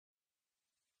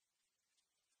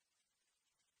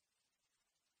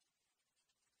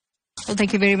Well,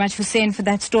 thank you very much, Hussein, for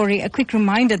that story. A quick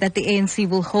reminder that the ANC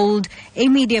will hold a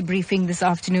media briefing this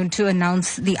afternoon to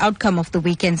announce the outcome of the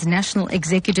weekend's National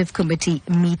Executive Committee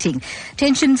meeting.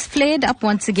 Tensions flared up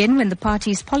once again when the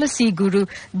party's policy guru,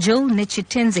 Jill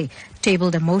Nechitenze,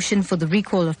 tabled a motion for the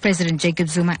recall of President Jacob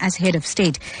Zuma as head of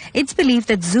state. It's believed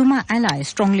that Zuma allies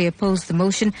strongly opposed the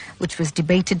motion, which was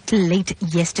debated till late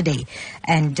yesterday.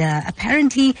 And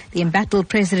apparently, the embattled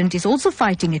president is also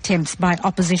fighting attempts by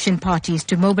opposition parties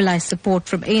to mobilize support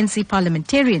from ANC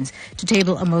parliamentarians to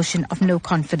table a motion of no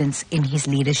confidence in his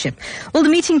leadership. Well, the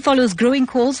meeting follows growing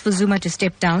calls for Zuma to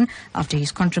step down after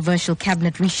his controversial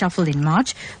cabinet reshuffle in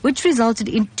March, which resulted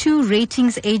in 2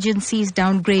 ratings agencies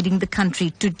downgrading the country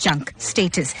to junk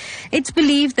status. It's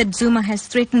believed that Zuma has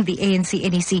threatened the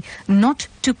ANC-NEC not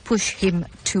to push him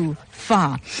too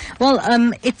far. Well,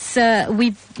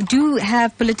 we do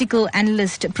have political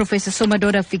analyst Professor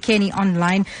Somadoda Fikeni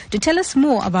online to tell us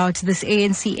more about this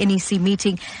ANC-NEC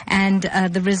meeting and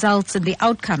the results and the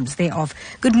outcomes thereof.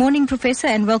 Good morning, Professor,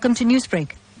 and welcome to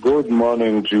Newsbreak. Good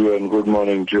morning to you and good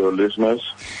morning to your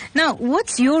listeners. Now,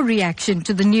 what's your reaction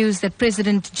to the news that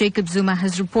President Jacob Zuma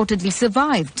has reportedly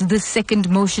survived this second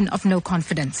motion of no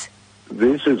confidence?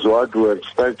 This is what we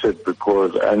expected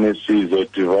because NEC is a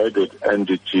divided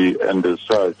entity, and as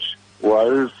such,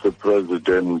 whilst the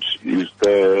president is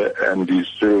there and is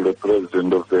still the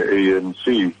president of the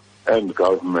ANC and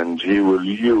government, he will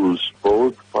use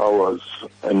both powers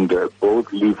and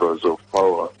both levers of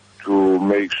power to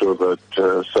make sure that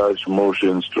such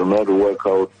motions do not work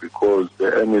out because the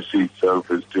NEC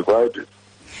itself is divided.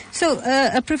 So,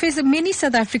 Professor, many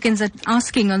South Africans are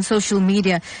asking on social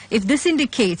media if this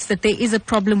indicates that there is a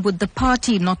problem with the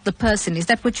party, not the person. Is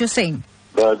that what you're saying?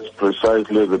 That's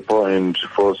precisely the point.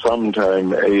 For some time,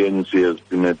 ANC has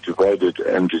been a divided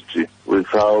entity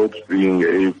without being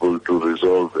able to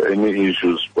resolve any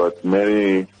issues, but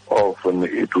many often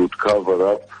it would cover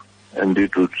up and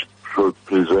it would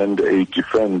present a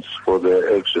defense for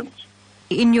their actions.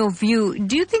 In your view,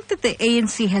 do you think that the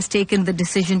ANC has taken the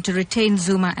decision to retain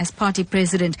Zuma as party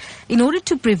president in order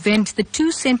to prevent the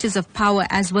 2 centers of power,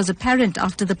 as was apparent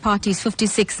after the party's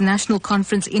 56th national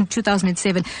conference in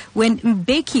 2007 when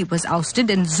Mbeki was ousted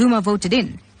and Zuma voted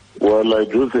in? Well, I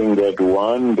do think that,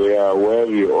 one, they are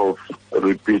wary of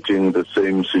repeating the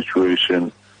same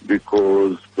situation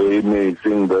because they may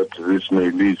think that this may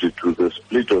lead to the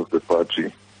split of the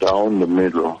party down the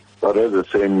middle, but at the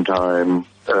same time,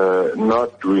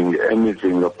 not doing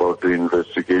anything about the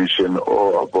investigation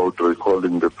or about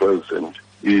recalling the president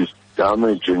is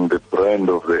damaging the brand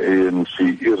of the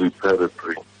ANC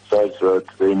irreparably, such that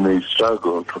they may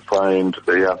struggle to find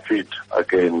their feet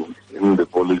again in the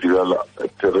political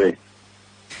terrain.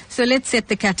 So let's set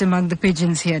the cat among the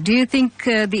pigeons here. Do you think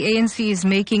the ANC is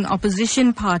making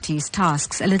opposition parties'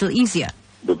 tasks a little easier?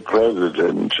 The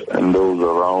president and those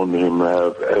around him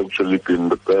have actually been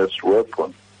the best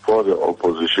weapon for the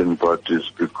opposition parties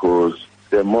because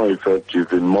they're more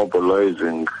effective in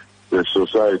mobilizing the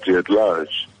society at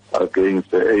large against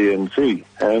the ANC.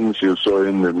 Hence, you saw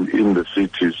in the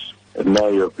cities, and now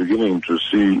you're beginning to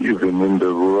see even in the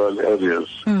rural areas,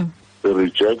 the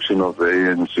rejection of the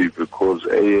ANC because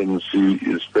ANC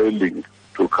is failing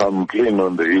to come clean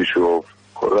on the issue of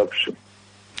corruption.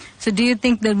 So do you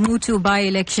think the Mutu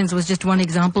by-elections was just one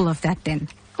example of that then?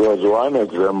 It was one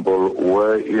example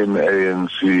wherein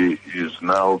ANC is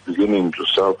now beginning to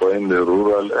suffer in the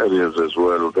rural areas as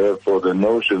well. Therefore, the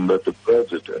notion that the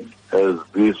president has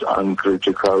this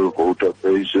uncritical voter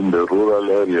base in the rural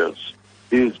areas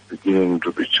is beginning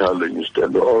to be challenged.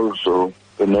 And also,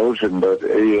 the notion that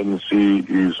ANC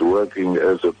is working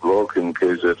as a bloc in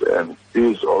KZN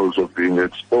is also being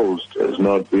exposed as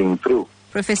not being true.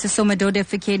 Professor Somadoda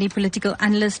Fikeni, political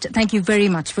analyst, thank you very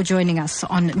much for joining us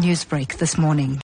on Newsbreak this morning.